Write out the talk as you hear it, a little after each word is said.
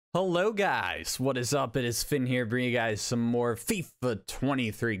Hello guys, what is up? It is Finn here bringing you guys some more FIFA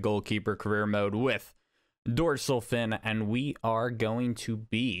 23 Goalkeeper career mode with Dorsal Finn, and we are going to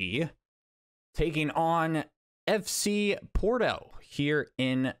be taking on FC Porto here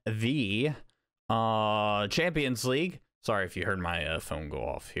in the Champions League. Sorry if you heard my phone go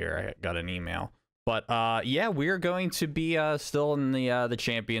off here, I got an email. But yeah, we're going to be still in the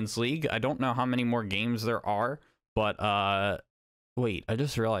Champions League. I don't know how many more games there are, but wait, I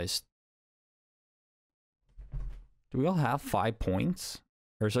just realized. Do we all have 5 points?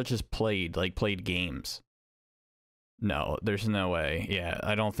 Or is that just played games? No, there's no way. Yeah,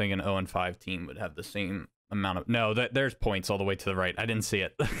 I don't think an 0-5 team would have the same amount of... No, there's points all the way to the right. I didn't see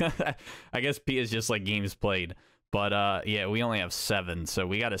it. I guess P is just like games played. But yeah, we only have 7, so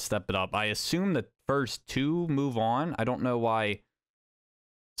we got to step it up. I assume the first 2 move on. I don't know why...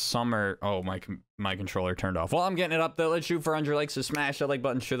 Some are... Oh, my controller turned off. Well, I'm getting it up, though. Let's shoot for 100 likes. So smash that like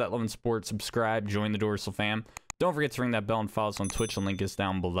button, share that love and support, subscribe, join the Dorsal fam. Don't forget to ring that bell and follow us on Twitch. The link is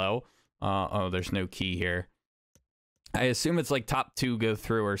down below. Oh, there's no key here. I assume it's like top 2 go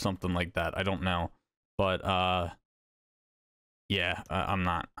through or something like that. I don't know. But, yeah, I'm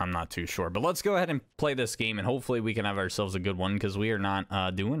not too sure. But let's go ahead and play this game, and hopefully we can have ourselves a good one, because we are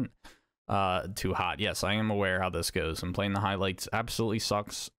not doing... too hot. Yes, I am aware how this goes. I'm playing the highlights. Absolutely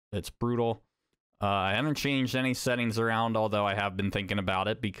sucks. It's brutal. I haven't changed any settings around, although I have been thinking about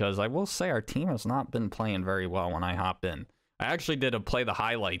it, because I will say our team has not been playing very well when I hop in. I actually did play the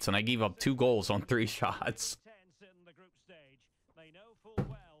highlights, and I gave up 2 goals on 3 shots.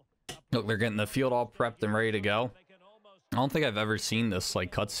 Look, they're getting the field all prepped and ready to go. I don't think I've ever seen this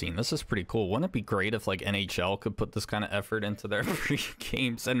like cutscene. This is pretty cool. Wouldn't it be great if like NHL could put this kind of effort into their free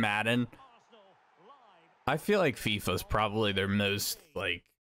games and Madden? I feel like FIFA is probably their most like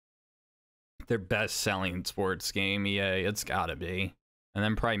their best selling sports game. EA, it's gotta be. And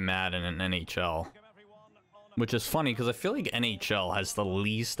then probably Madden and NHL. Which is funny because I feel like NHL has the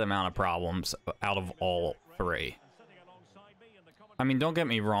least amount of problems out of all 3. I mean, don't get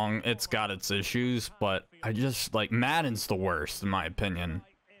me wrong, it's got its issues, but I just, like, Madden's the worst, in my opinion.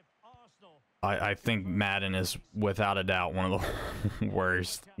 I think Madden is, without a doubt, one of the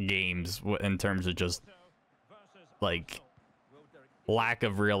worst games in terms of just, like, lack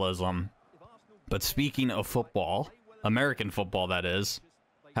of realism. But speaking of football, American football, that is,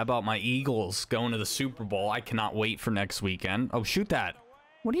 how about my Eagles going to the Super Bowl? I cannot wait for next weekend. Oh, shoot that.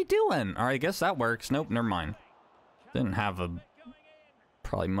 What are you doing? All right, I guess that works. Nope, never mind. Didn't have a...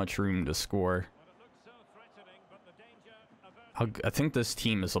 probably much room to score. I think this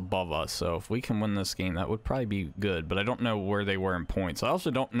team is above us, so if we can win this game, that would probably be good, but I don't know where they were in points. I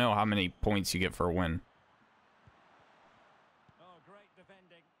also don't know how many points you get for a win.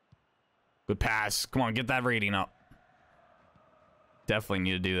 Good pass. Come on, get that rating up. Definitely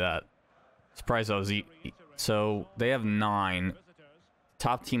need to do that. Surprised I was... So, they have 9.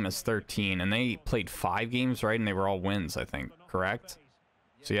 Top team is 13, and they played 5 games, right? And they were all wins, I think. Correct?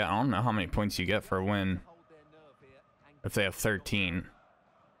 So yeah, I don't know how many points you get for a win if they have 13.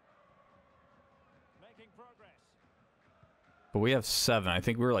 But we have 7. I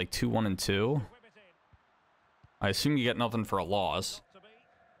think we were like 2-1-2. I assume you get nothing for a loss.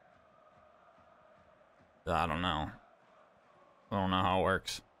 I don't know. I don't know how it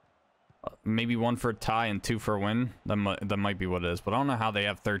works. Maybe 1 for a tie and 2 for a win. That might be what it is. But I don't know how they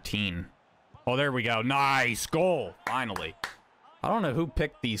have 13. Oh, there we go. Nice goal. Finally. I don't know who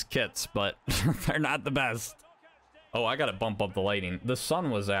picked these kits, but they're not the best. Oh, I gotta bump up the lighting. The sun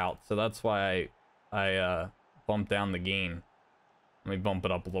was out, so that's why I bumped down the gain. Let me bump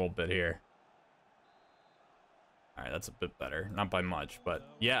it up a little bit here. Alright, that's a bit better. Not by much, but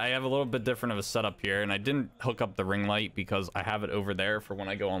yeah, I have a little bit different of a setup here, and I didn't hook up the ring light because I have it over there for when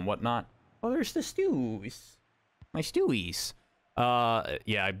I go on whatnot. Oh, there's the stews. My stewies.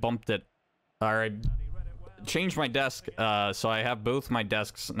 Yeah, I bumped it. Alright. Changed my desk, so I have both my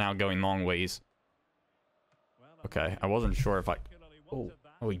desks now going long ways. Okay, I wasn't sure if I... Oh,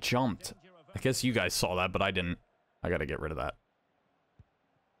 he jumped. I guess you guys saw that, but I didn't. I gotta get rid of that.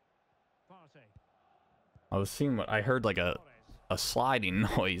 I was seeing what... I heard like a sliding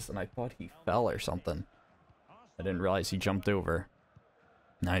noise, and I thought he fell or something. I didn't realize he jumped over.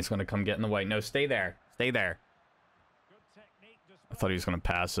 Now he's gonna come get in the way. No, stay there. Stay there. I thought he was gonna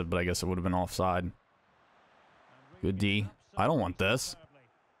pass it, but I guess it would have been offside. Good D. I don't want this.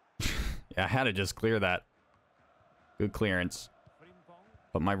 Yeah, I had to just clear that. Good clearance.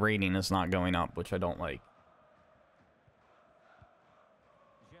 But my rating is not going up, which I don't like.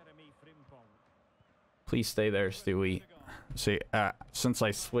 Please stay there, Stewie. See, since I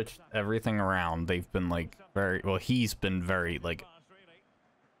switched everything around, they've been like very... Well, he's been very like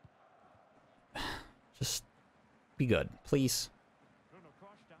Just be good, please.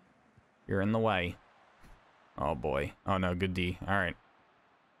 You're in the way. Oh boy. Oh no, good D. All right.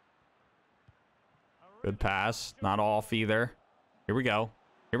 Good pass. Not off either. Here we go.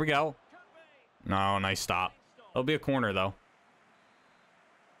 Here we go. No, nice stop. It'll be a corner though.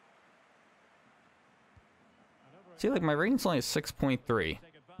 See, like my rating's only 6.3.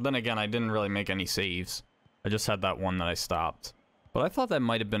 Then again, I didn't really make any saves. I just had that one that I stopped. But I thought that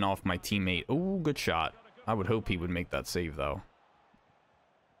might have been off my teammate. Oh, good shot. I would hope he would make that save though.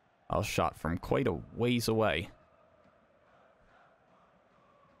 I was shot from quite a ways away.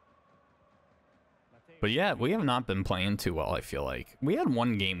 But yeah, we have not been playing too well, I feel like. We had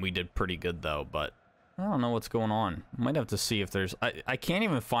one game we did pretty good though, but I don't know what's going on. Might have to see if there's... I can't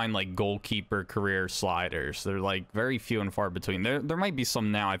even find like goalkeeper career sliders. They're like very few and far between. There might be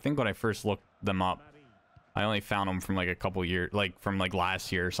some now. I think when I first looked them up, I only found them from like a couple years, like from like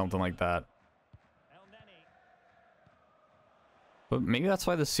last year or something like that. But maybe that's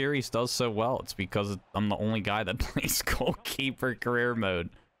why the series does so well. It's because I'm the only guy that plays goalkeeper career mode.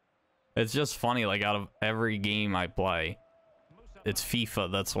 It's just funny, like out of every game I play, it's FIFA.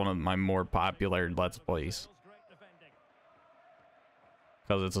 That's one of my more popular Let's Plays.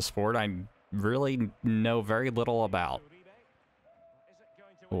 Because it's a sport I really know very little about.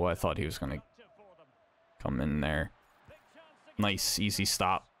 Oh, I thought he was going to come in there. Nice, easy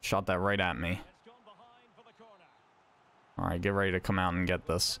stop. Shot that right at me. Alright, get ready to come out and get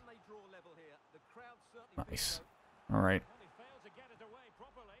this. Nice. Alright.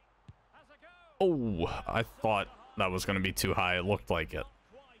 Oh, I thought that was going to be too high. It looked like it.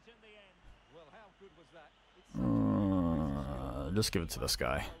 Just give it to this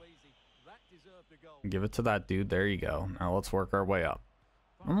guy. Give it to that dude. There you go. Now let's work our way up.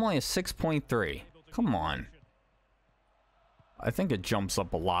 I'm only a 6.3. Come on. I think it jumps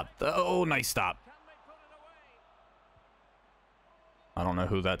up a lot. Oh, nice stop. I don't know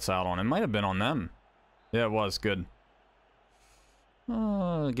who that's out on. It might have been on them. Yeah, it was. Good.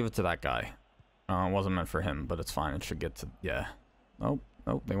 Give it to that guy. It wasn't meant for him, but it's fine. It should get to... Yeah. Oh,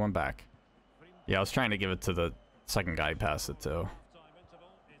 oh, they went back. Yeah, I was trying to give it to the second guy he passed it to.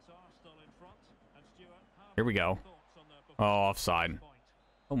 Here we go. Oh, offside.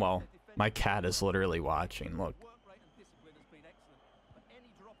 Oh, well. My cat is literally watching. Look.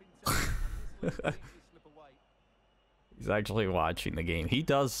 He's actually watching the game. He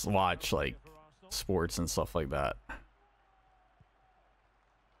does watch, like, sports and stuff like that.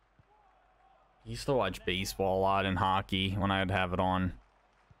 He used to watch baseball a lot and hockey when I'd have it on.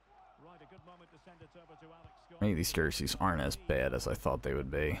 Maybe these jerseys aren't as bad as I thought they would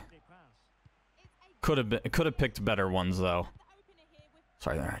be. Could have picked better ones though.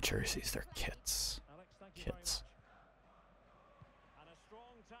 Sorry, they're not jerseys, they're kits. Kits.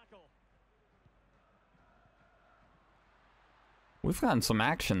 We've gotten some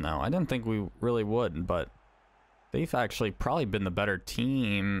action though. I didn't think we really would, but they've actually probably been the better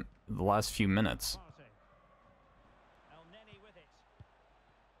team the last few minutes.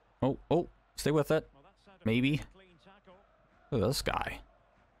 Oh, oh, stay with it. Maybe. Look at this guy.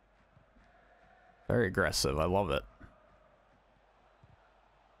 Very aggressive. I love it.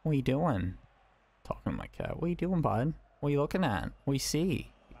 What are you doing? Talking to my cat. What are you doing, bud? What are you looking at? What do you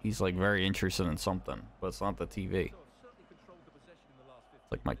see? He's like very interested in something, but it's not the TV.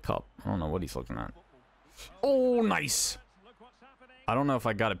 It's like my cup. I don't know what he's looking at. Oh, nice. I don't know if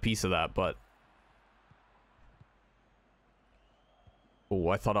I got a piece of that, but... Oh,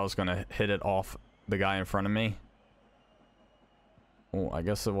 I thought I was going to hit it off the guy in front of me. Oh, I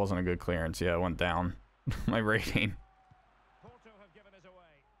guess it wasn't a good clearance. Yeah, it went down. My rating.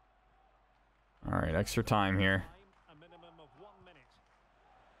 Alright, extra time here.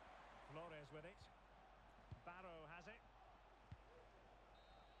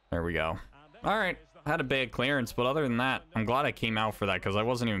 There we go. Alright, I had a bad clearance, but other than that, I'm glad I came out for that because I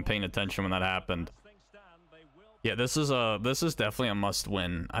wasn't even paying attention when that happened. Yeah, this is definitely a must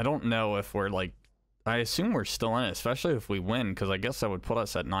win. I don't know if we're like... I assume we're still in it, especially if we win, because I guess that would put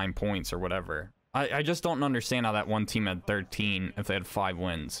us at 9 points or whatever. I just don't understand how that one team had 13 if they had 5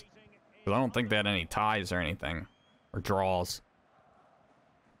 wins. Because I don't think they had any ties or anything. Or draws.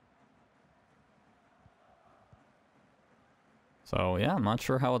 So, yeah, I'm not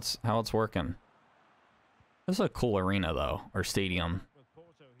sure how it's working. This is a cool arena, though. Or stadium.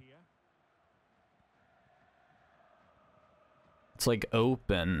 It's like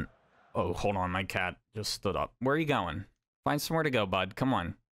open. Oh, hold on. My cat just stood up. Where are you going? Find somewhere to go, bud. Come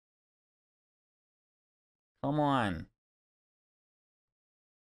on. Come on.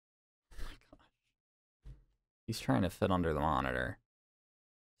 Oh my gosh. He's trying to fit under the monitor.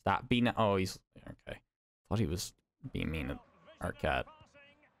 Stop being... Oh, he's... Okay. Thought he was being mean at our cat.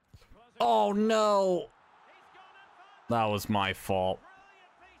 Oh no! That was my fault.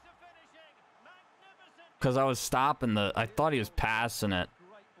 Because I was stopping the... I thought he was passing it.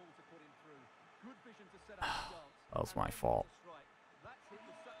 That was my fault.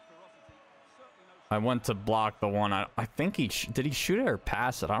 I went to block the one. I think he... Did he shoot it or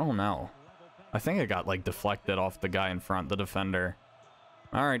pass it? I don't know. I think it got, like, deflected off the guy in front, the defender.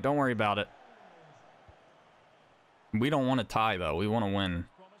 Alright, don't worry about it. We don't want to tie, though. We want to win.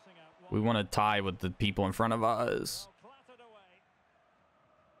 We want to tie with the people in front of us.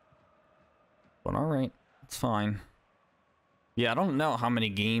 But alright. It's fine. Yeah, I don't know how many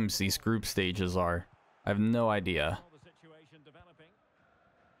games these group stages are. I have no idea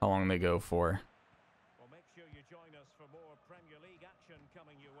how long they go for. Well, make sure you join us for more Premier League action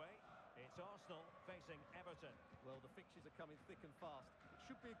coming your way. It's Arsenal facing Everton. Well, the fixtures are coming thick and fast.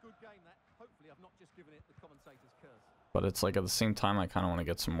 It should be a good game, that. Hopefully, I've not just given it the commentator's curse. But it's like at the same time, I kind of want to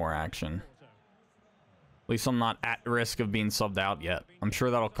get some more action. At least I'm not at risk of being subbed out yet. I'm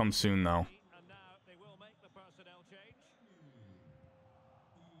sure that'll come soon, though.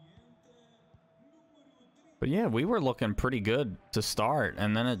 But yeah, we were looking pretty good to start,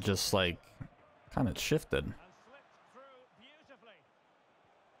 and then it just, like, kind of shifted.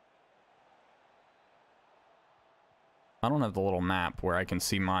 I don't have the little map where I can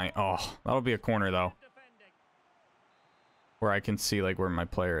see my... Oh, that'll be a corner, though. Where I can see, like, where my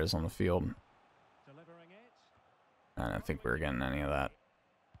player is on the field. I don't think we were getting any of that.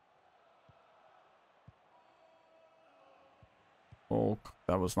 Oh,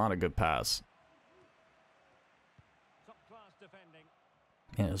 that was not a good pass.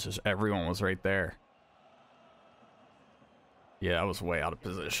 Yeah, it's just everyone was right there. Yeah, I was way out of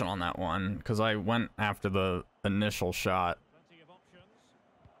position on that one because I went after the initial shot.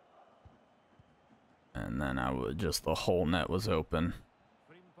 And then I would just, the whole net was open.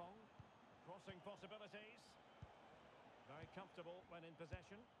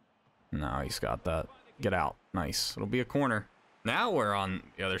 No, he's got that. Get out. Nice. It'll be a corner. Now we're on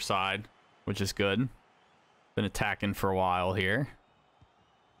the other side, which is good. Been attacking for a while here.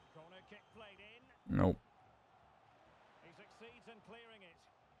 Nope. He succeeds in clearing it.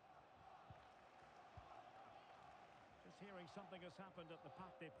 Just hearing something has happened at the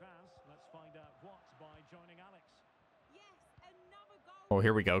Parc des Princes. Let's find out what by joining Alex. Yes, another goal. Oh,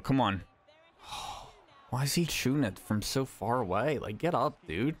 here we go. Come on. Why is he shooting it from so far away? Like, get up,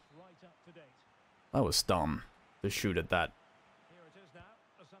 dude. That was dumb to shoot it that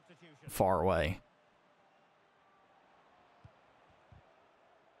far away.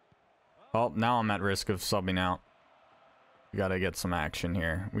 Oh, now I'm at risk of subbing out. We gotta get some action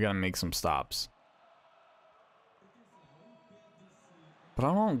here. We gotta make some stops. But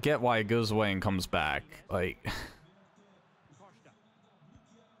I don't get why it goes away and comes back. Like...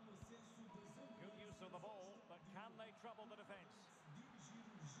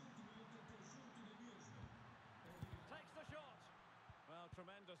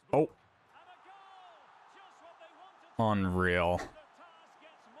 Oh. Unreal.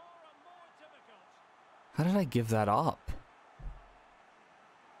 How did I give that up?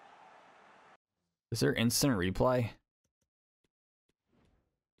 Is there instant replay?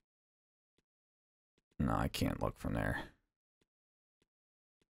 No, I can't look from there.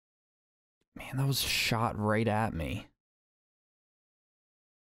 Man, that was shot right at me.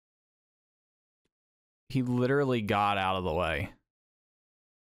 He literally got out of the way.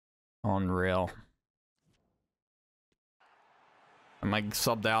 Unreal. Am I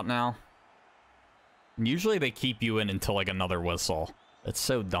subbed out now? Usually they keep you in until like another whistle. It's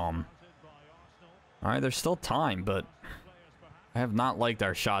so dumb. Alright, there's still time, but I have not liked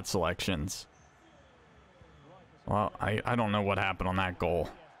our shot selections. Well, I don't know what happened on that goal,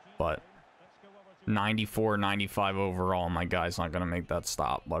 but 94, 95 overall. My guy's not going to make that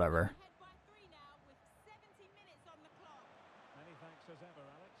stop. Whatever.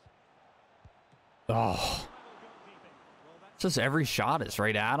 Oh. It's just every shot is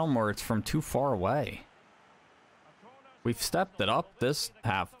right at him or it's from too far away. We've stepped it up this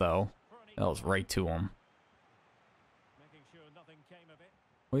half, though. That was right to him.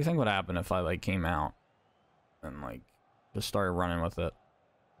 What do you think would happen if I, like, came out and, like, just started running with it?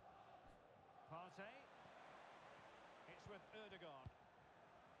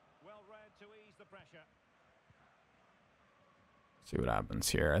 See what happens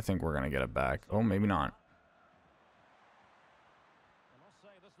here. I think we're going to get it back. Oh, maybe not.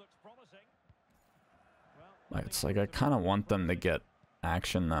 It's like I kind of want them to get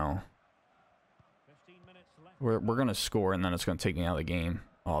action, though. We're going to score, and then it's going to take me out of the game.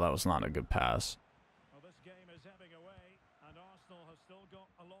 Oh, that was not a good pass.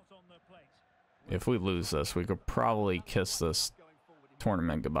 If we lose this, we could probably kiss this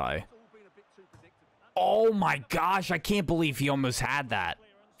tournament goodbye. Oh my gosh, I can't believe he almost had that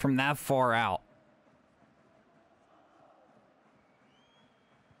from that far out.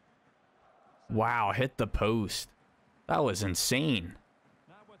 Wow, hit the post. That was insane.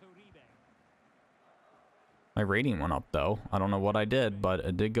 My rating went up, though. I don't know what I did, but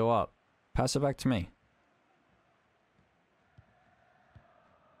it did go up. Pass it back to me.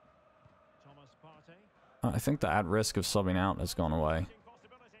 I think the at risk of subbing out has gone away.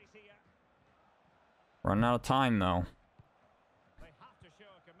 Running out of time, though.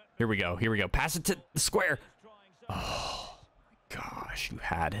 Here we go. Here we go. Pass it to the square. Oh, my gosh. You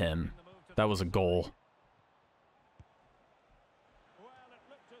had him. That was a goal.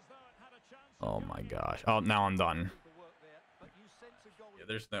 Oh, my gosh. Oh, now I'm done. Yeah,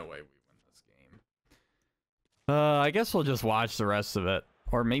 there's no way we win this game. I guess we'll just watch the rest of it.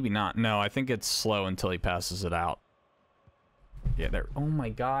 Or maybe not. No, I think it's slow until he passes it out. Yeah, there. Oh, my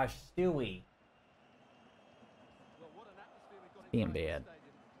gosh. Stewie. Being bad.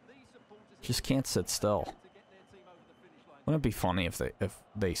 Just can't sit still. Wouldn't it be funny if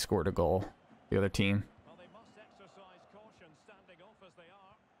they scored a goal, the other team?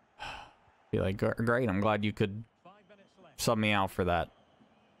 Be like, great, I'm glad you could sub me out for that.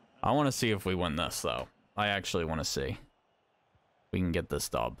 I want to see if we win this, though. I actually want to see. We can get this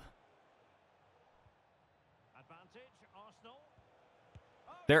dub.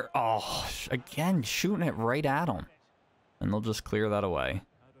 There, oh, again, shooting it right at them. And they'll just clear that away.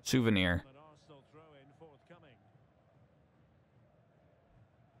 Souvenir.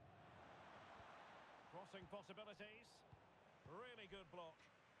 Crossing possibilities. Really good block.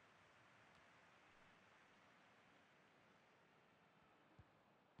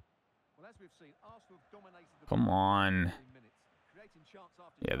 Well, as we've seen, Arsenal have dominated the Come on.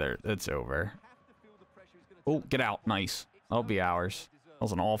 Yeah, it's over. Oh, get out. Nice. That'll be ours. That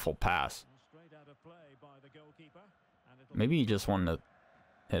was an awful pass. Maybe he just wanted to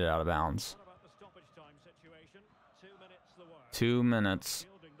hit it out of bounds. 2 minutes.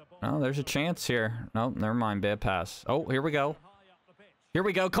 Oh, there's a chance here. Nope, never mind. Bad pass. Oh, here we go. Here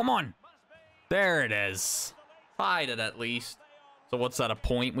we go. Come on. There it is. Tied it at least. So what's that, a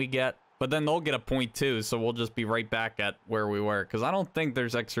point we get? But then they'll get a point too, so we'll just be right back at where we were. Because I don't think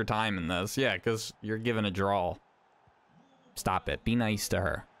there's extra time in this. Yeah, because you're given a draw. Stop it. Be nice to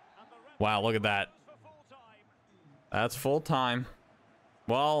her. Wow, look at that. That's full time.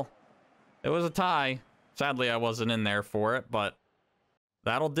 Well, it was a tie. Sadly, I wasn't in there for it, but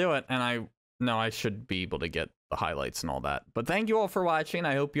that'll do it. And I know I should be able to get the highlights and all that. But thank you all for watching.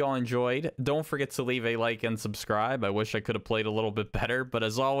 I hope you all enjoyed. Don't forget to leave a like and subscribe. I wish I could have played a little bit better, but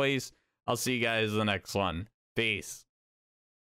as always, I'll see you guys in the next one. Peace.